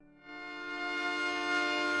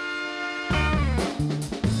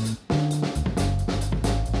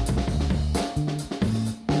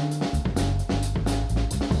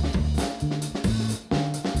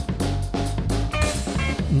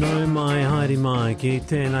My Heidi Mai, ki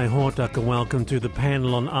tēnei hōtaka, and welcome to the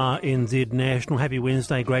panel on RNZ National. Happy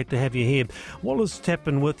Wednesday, great to have you here. Wallace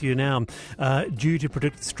Tappan with you now. Due to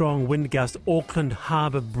predicted strong wind gusts, Auckland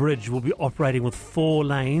Harbour Bridge will be operating with 4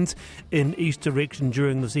 lanes in each direction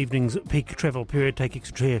during this evening's peak travel period. Take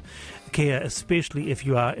extra care, especially if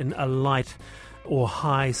you are in a light or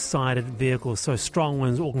high-sided vehicle. So strong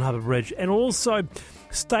winds, Auckland Harbour Bridge. And also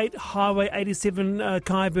State Highway 87,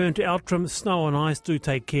 Kyburn to Outram, snow and ice. Do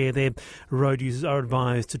take care there. Road users are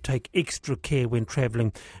advised to take extra care when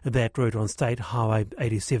travelling that route on State Highway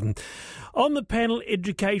 87. On the panel,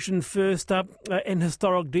 education first up. An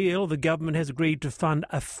historic deal. The government has agreed to fund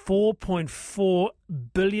a $4.4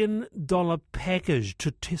 billion package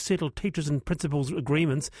to settle teachers and principals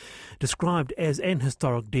agreements, described as an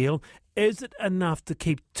historic deal. Is it enough to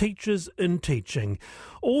keep teachers in teaching?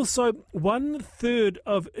 Also, 1/3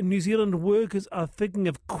 of New Zealand workers are thinking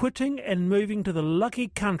of quitting and moving to the lucky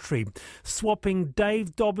country, swapping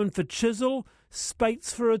Dave Dobbin for Chisel,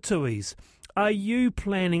 Spates for Atuis. Are you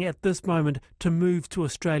planning at this moment to move to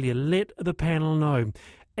Australia? Let the panel know.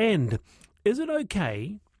 And is it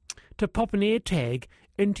okay to pop an AirTag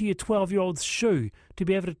into your 12-year-old's shoe to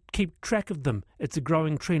be able to keep track of them? It's a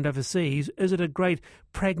growing trend overseas. Is it a great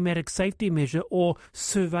pragmatic safety measure or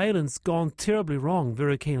surveillance gone terribly wrong?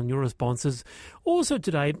 Very keen on your responses. Also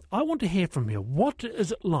today, I want to hear from you. What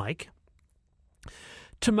is it like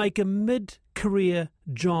to make a mid-career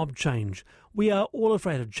job change? We are all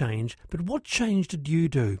afraid of change, but what change did you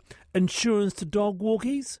do? Insurance to dog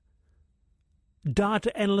walkies?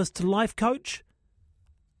 Data analyst to life coach?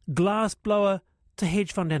 Glass blower to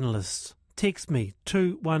hedge fund analysts? Text me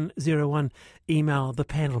 2101, email the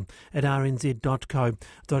panel at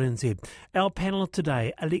rnz.co.nz. Our panel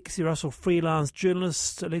today, Alexia Russell, freelance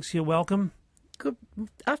journalist. Alexia, welcome. Good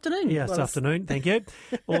afternoon. Yes, Wallace. Afternoon, thank you.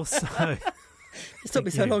 Also, It took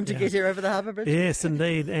me so long to get here over the Harbour Bridge. yes,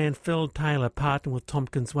 indeed. And Phil Taylor, partner with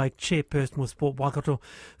Tompkins Wake, chairperson with Sport Waikato.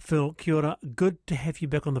 Phil, kia ora. Good to have you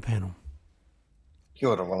back on the panel. Kia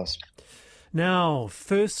ora, Wallace. Now,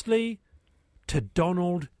 firstly, to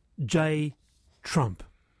Donald J. Trump.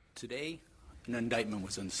 Today, an indictment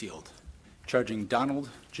was unsealed, charging Donald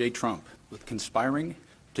J. Trump with conspiring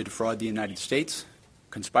to defraud the United States,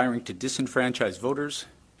 conspiring to disenfranchise voters,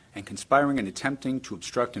 and conspiring and attempting to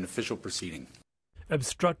obstruct an official proceeding.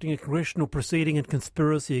 Obstructing a congressional proceeding and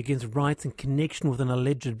conspiracy against rights in connection with an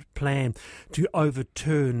alleged plan to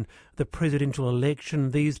overturn the presidential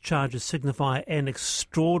election. These charges signify an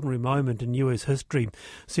extraordinary moment in US history,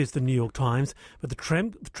 says the New York Times. But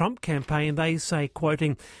the Trump campaign, they say,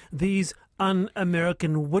 quoting, "These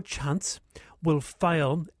un-American witch hunts will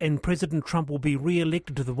fail and President Trump will be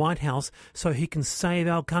re-elected to the White House so he can save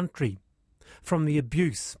our country from the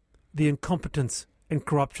abuse, the incompetence and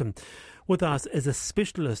corruption." With us is a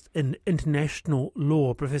specialist in international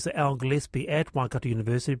law, Professor Al Gillespie at Waikato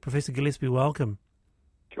University. Professor Gillespie, welcome.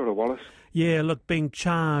 Kia ora, Wallace. Yeah, look, being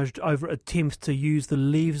charged over attempts to use the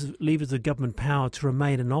levers of government power to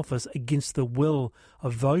remain in office against the will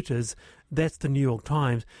of voters, that's the New York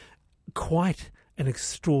Times. Quite an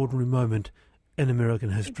extraordinary moment in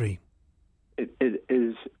American history. It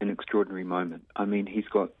is an extraordinary moment. I mean, he's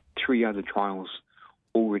got 3 other trials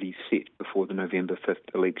already set before the November 5th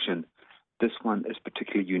election. This one is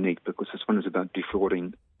particularly unique because this one is about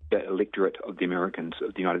defrauding the electorate of the Americans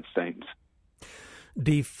of the United States.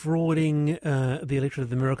 Defrauding the electorate of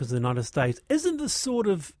the Americans of the United States. Isn't the sort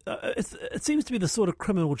of, it seems to be the sort of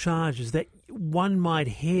criminal charges that one might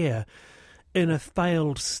hear in a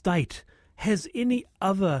failed state. Has any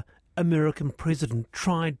other American president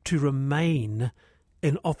tried to remain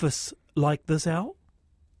in office like this, Al?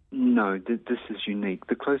 No, this is unique.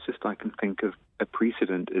 The closest I can think of a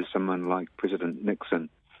precedent is someone like President Nixon,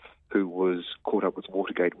 who was caught up with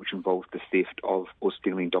Watergate, which involved the theft of or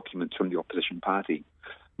stealing documents from the opposition party.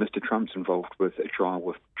 Mr. Trump's involved with a trial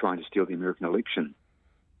with trying to steal the American election.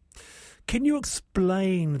 Can you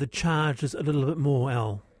explain the charges a little bit more,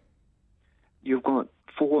 Al? You've got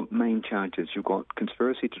 4 main charges. You've got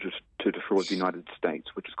conspiracy to defraud the United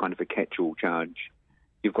States, which is kind of a catch-all charge.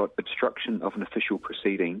 You've got obstruction of an official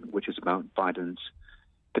proceeding, which is about Biden's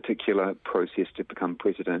particular process to become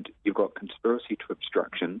president. You've got conspiracy to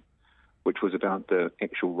obstruction, which was about the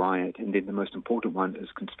actual riot. And then the most important one is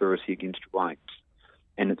conspiracy against rights.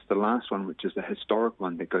 And it's the last one, which is the historic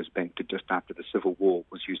one that goes back to just after the Civil War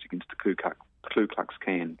was used against the Ku Klux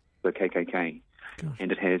Klan, the KKK. Gosh.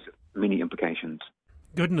 And it has many implications.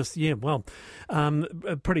 Goodness, yeah, well,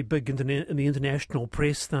 pretty big in the international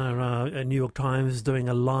press. New York Times doing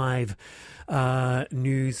a live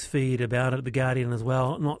news feed about it, The Guardian as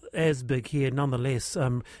well. Not as big here, nonetheless.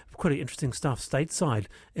 Quite interesting stuff stateside,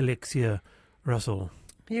 Alexia Russell.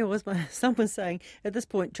 Yeah, someone saying at this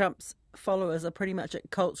point Trump's followers are pretty much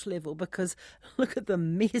at cult level because look at the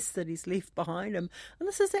mess that he's left behind him. And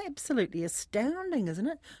this is absolutely astounding, isn't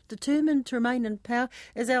it? Determined to remain in power.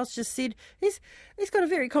 As Al's just said, he's got a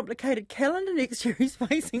very complicated calendar next year. He's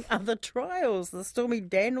facing other trials, the Stormy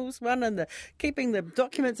Daniels one and the keeping the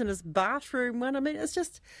documents in his bathroom one. I mean, it's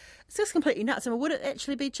just completely nuts. I mean, would it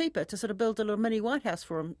actually be cheaper to sort of build a little mini White House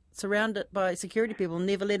for him, surround it by security people and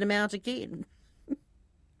never let him out again?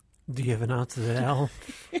 Do you have an answer to that, Al?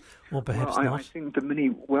 Or perhaps not? I think the mini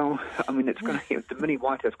White House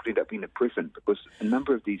could end up being a prison because a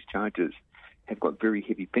number of these charges have got very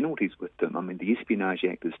heavy penalties with them. I mean, the Espionage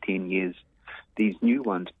Act is 10 years. These new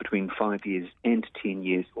ones between 5 years and 10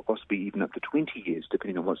 years, or possibly even up to 20 years,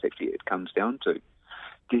 depending on what actually it comes down to.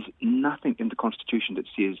 There's nothing in the Constitution that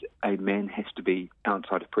says a man has to be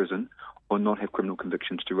outside of prison or not have criminal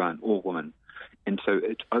convictions to run, or woman. And so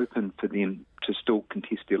it's open for them to still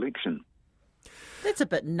contest the election. That's a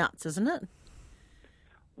bit nuts, isn't it?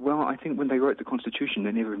 Well, I think when they wrote the Constitution,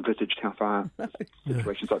 they never envisaged how far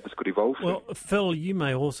situations like this could evolve. Well, Phil, you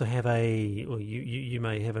may also have you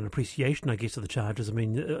may have an appreciation, I guess, of the charges. I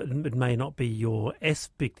mean, it may not be your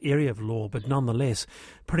aspect area of law, but nonetheless,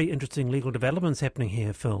 pretty interesting legal developments happening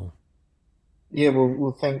here, Phil. Yeah,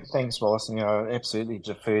 well, thanks, Wallace. And, I absolutely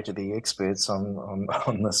defer to the experts on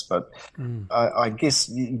this, but I guess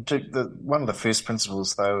one of the first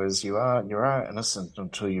principles, though, is you are innocent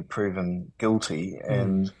until you're proven guilty,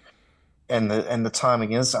 and the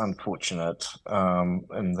timing is unfortunate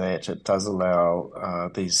in that it does allow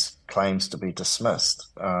these claims to be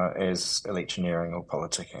dismissed as electioneering or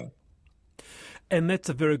politicking. And that's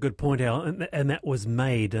a very good point, Al, and that was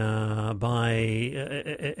made by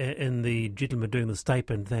in the gentleman doing the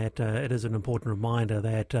statement that it is an important reminder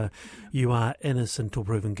that you are innocent till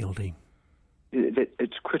proven guilty.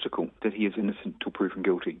 It's critical that he is innocent till proven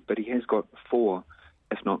guilty, but he has got 4,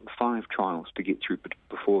 if not 5 trials to get through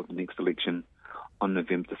before the next election on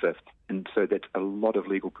November the 5th. And so that's a lot of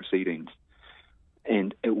legal proceedings.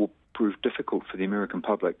 And it will prove difficult for the American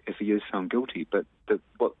public if he is found guilty, but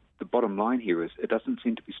the bottom line here is it doesn't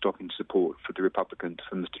seem to be stopping support for the Republicans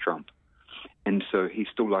for Mr. Trump. And so he's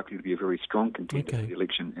still likely to be a very strong contender for the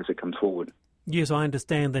election as it comes forward. Yes, I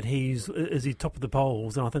understand that he's top of the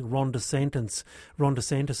polls, and I think Ron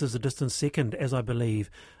DeSantis is a distant second, as I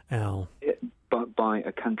believe, Al. But by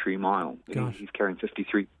a country mile. He's carrying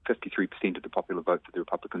 53% of the popular vote for the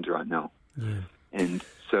Republicans right now. Yeah. And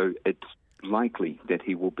so it's likely that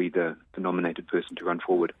he will be the nominated person to run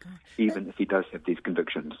forward, even if he does have these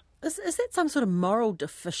convictions. Is that some sort of moral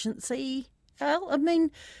deficiency, Al? I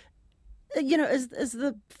mean, is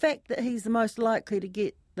the fact that he's the most likely to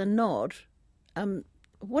get the nod,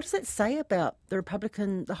 what does that say about the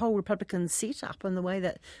whole Republican setup and the way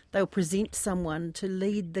that they'll present someone to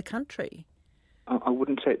lead the country? I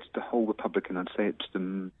wouldn't say it's the whole Republican. I'd say it's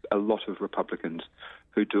a lot of Republicans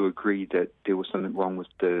who do agree that there was something wrong with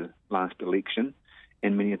the last election,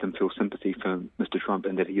 and many of them feel sympathy for Mr. Trump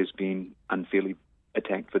and that he is being unfairly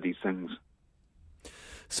attacked for these things.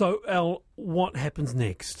 So, Al, what happens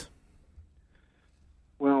next?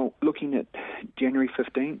 Well, looking at January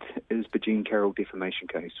 15th is the Jean Carroll defamation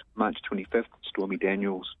case. March 25th, Stormy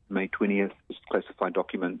Daniels. May 20th is classified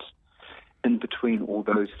documents. In between all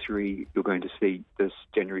those 3, you're going to see this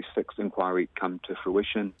January 6th inquiry come to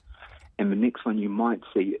fruition. And the next one you might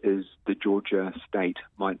see is the Georgia state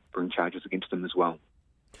might bring charges against him as well.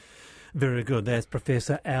 Very good. That's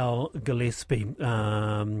Professor Al Gillespie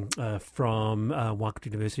from Waikato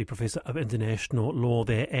University, Professor of International Law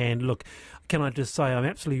there. And look, can I just say I'm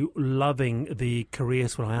absolutely loving the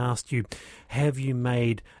careers. When I asked you, have you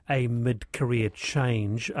made a mid-career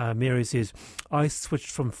change? Mary says, I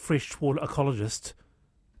switched from freshwater ecologist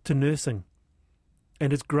to nursing.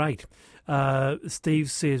 And it's great.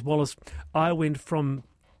 Steve says, Wallace, I went from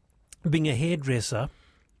being a hairdresser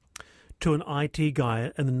to an IT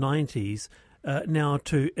guy in the 90s, now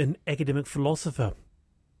to an academic philosopher,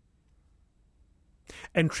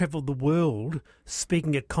 and travelled the world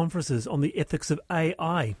speaking at conferences on the ethics of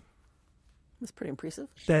AI. That's pretty impressive.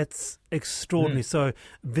 That's extraordinary. So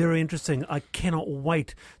very interesting. I cannot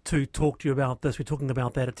wait to talk to you about this. We're talking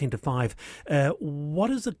about that at 10 to 5.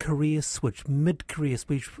 What is a career switch, mid-career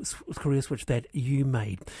switch that you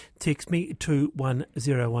made? Text me to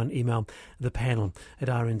 101, email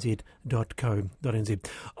thepanel@rnz.co.nz.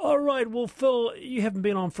 All right, well, Phil, you haven't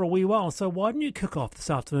been on for a wee while, so why don't you kick off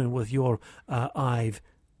this afternoon with your I've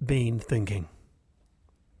been thinking?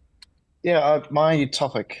 Yeah, my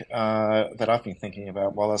topic that I've been thinking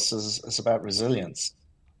about, Wallace, is about resilience,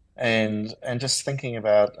 and just thinking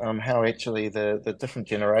about how actually the different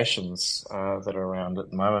generations that are around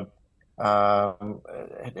at the moment have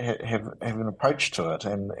an approach to it,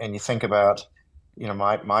 and you think about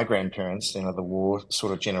my grandparents, the war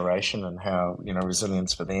sort of generation, and how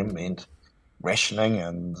resilience for them meant rationing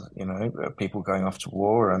and people going off to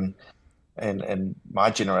war and my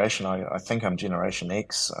generation, I think I'm Generation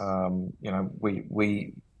X.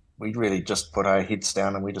 We really just put our heads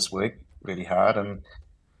down and we just work really hard.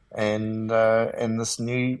 And this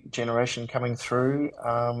new generation coming through,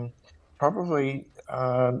 probably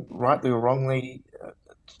rightly or wrongly,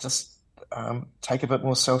 just take a bit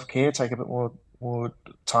more self-care, take a bit more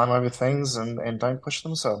time over things, and don't push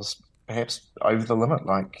themselves perhaps over the limit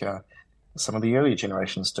like some of the earlier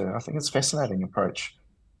generations do. I think it's a fascinating approach.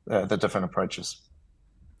 The different approaches.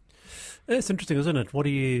 It's interesting, isn't it? What do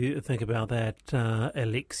you think about that,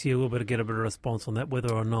 Alexia? We'll better get a bit of response on that,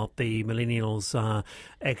 whether or not the millennials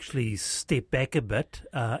actually step back a bit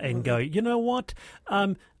and go, you know what,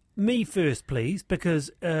 me first, please, because,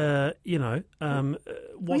 what's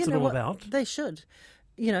it all about? They should.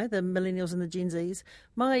 The millennials and the Gen Zs.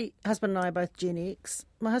 My husband and I are both Gen X.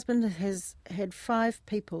 My husband has had 5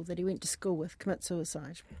 people that he went to school with commit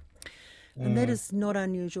suicide. And that is not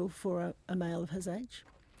unusual for a male of his age.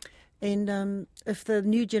 And if the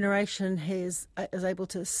new generation is able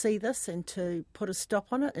to see this and to put a stop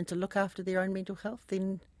on it and to look after their own mental health,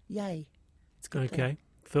 then yay. It's good. Okay.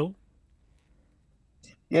 Phil?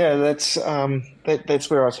 Yeah, that's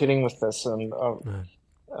where I was heading with this. And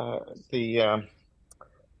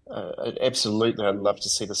absolutely, I'd love to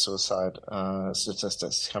see the suicide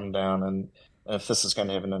statistics come down, and if this is going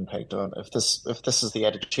to have an impact on, if this is the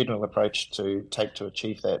attitudinal approach to take to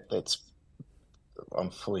achieve that,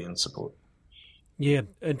 I'm fully in support. Yeah,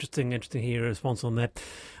 interesting to hear a response on that,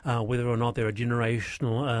 whether or not there are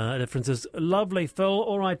generational differences. Lovely, Phil.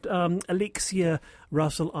 All right, Alexia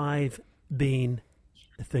Russell, I've been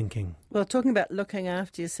thinking. Well, talking about looking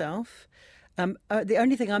after yourself, the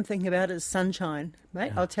only thing I'm thinking about is sunshine,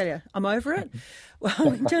 mate. I'll tell you, I'm over it. Well, I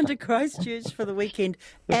went down to Christchurch for the weekend,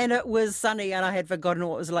 and it was sunny, and I had forgotten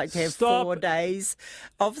what it was like to have 4 days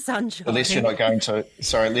of sunshine. Unless you're not going to a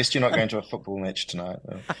football match tonight.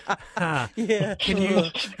 Yeah.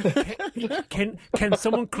 Can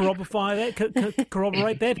someone corroborate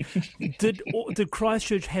that? Did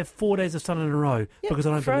Christchurch have 4 days of sun in a row? Yep, Because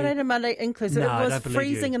I don't Friday to Monday inclusive. No, it was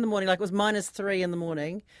freezing in the morning, like it was -3 in the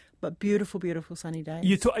morning, but beautiful, beautiful sunny days.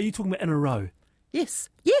 Are you talking about in a row? Yes,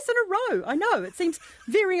 in a row. I know it seems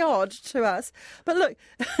very odd to us, but look,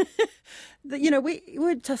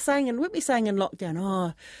 we're saying in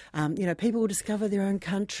lockdown. People will discover their own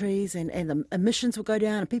countries, and the emissions will go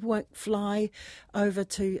down, and people won't fly over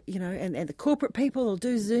to and the corporate people will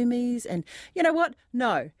do Zoomies, and you know what?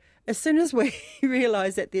 No. As soon as we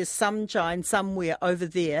realise that there's sunshine somewhere over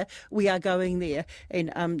there, we are going there.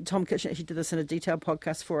 And Tom Kitchen actually did this in a detailed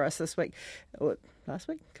podcast for us this week. Or last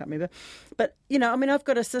week? Can't remember. But, I've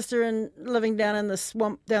got a sister living down in the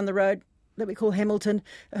swamp down the road that we call Hamilton,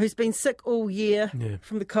 who's been sick all year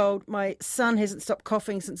from the cold. My son hasn't stopped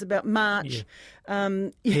coughing since about March.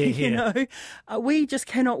 Yeah. We just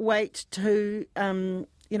cannot wait to...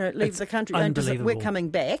 leave the country. We're coming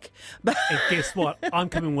back. But and guess what? I'm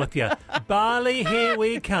coming with you. Bali, here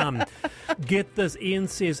we come. Get this, Ian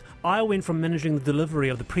says, I went from managing the delivery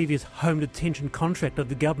of the previous home detention contract of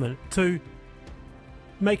the government to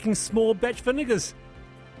making small batch vinegars.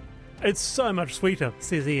 It's so much sweeter,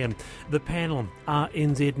 says Ian. The panel,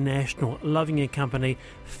 RNZ National, loving your company.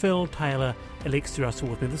 Phil Taylor, Alexia Russell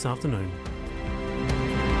with me this afternoon.